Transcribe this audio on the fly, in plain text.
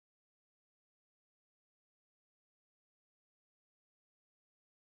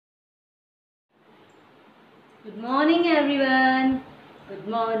Good morning, everyone. Good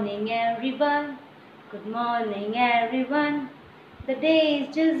morning, everyone. Good morning, everyone. The day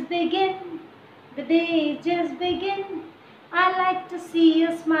is just begin. The day is just begin. I like to see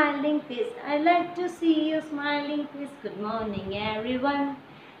your smiling face. I like to see your smiling face. Good morning, everyone.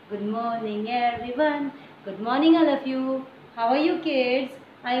 Good morning, everyone. Good morning, all of you. How are you, kids?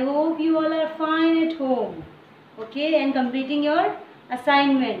 I hope you all are fine at home. Okay, and completing your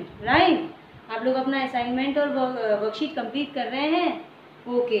assignment, right? आप लोग अपना assignment और worksheet complete कर रहे हैं.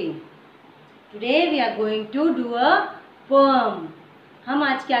 Okay, today we are going to do a poem. हम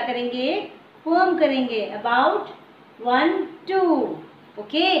आज क्या करेंगे? पोएम करेंगे about 1 2.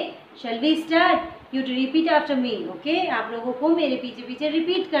 Okay, shall we start? You to repeat after me. Okay, आप लोगों को मेरे पीछे पीछे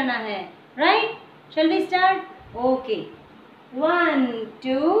रिपीट करना है, right? Shall we start? Okay. 1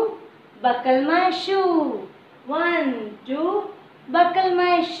 2 buckle my shoe. 1 2 buckle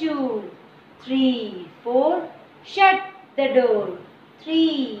my shoe. 3 4 shut the door.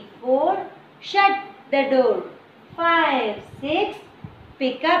 3 4 shut the door. 5 6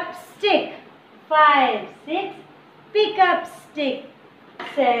 pick up stick. 5 6 pick up stick.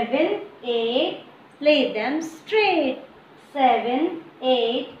 7 8 lay them straight. 7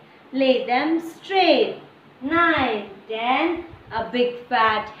 8 lay them straight. 9 10 a big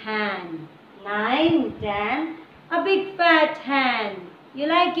fat hand. 9 10 a big fat hand. You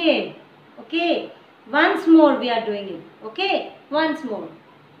like it? Okay, once more we are doing it. Okay, once more.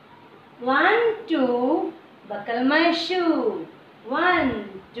 1 2 buckle my shoe. 1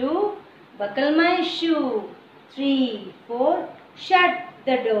 2 buckle my shoe. 3 4 shut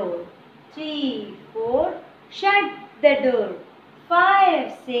the door. 3 4 shut the door.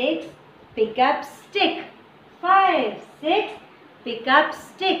 5 6 pick up stick. 5 6 pick up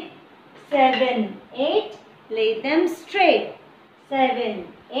stick. 7 8 lay them straight. 7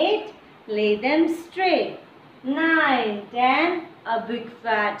 8 lay them straight. 9 10 a big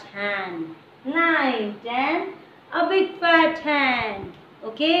fat hand. 9 10 a big fat hand.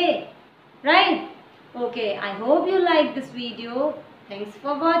 Okay, right? Okay, I hope you like this video. Thanks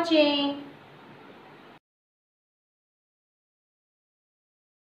for watching.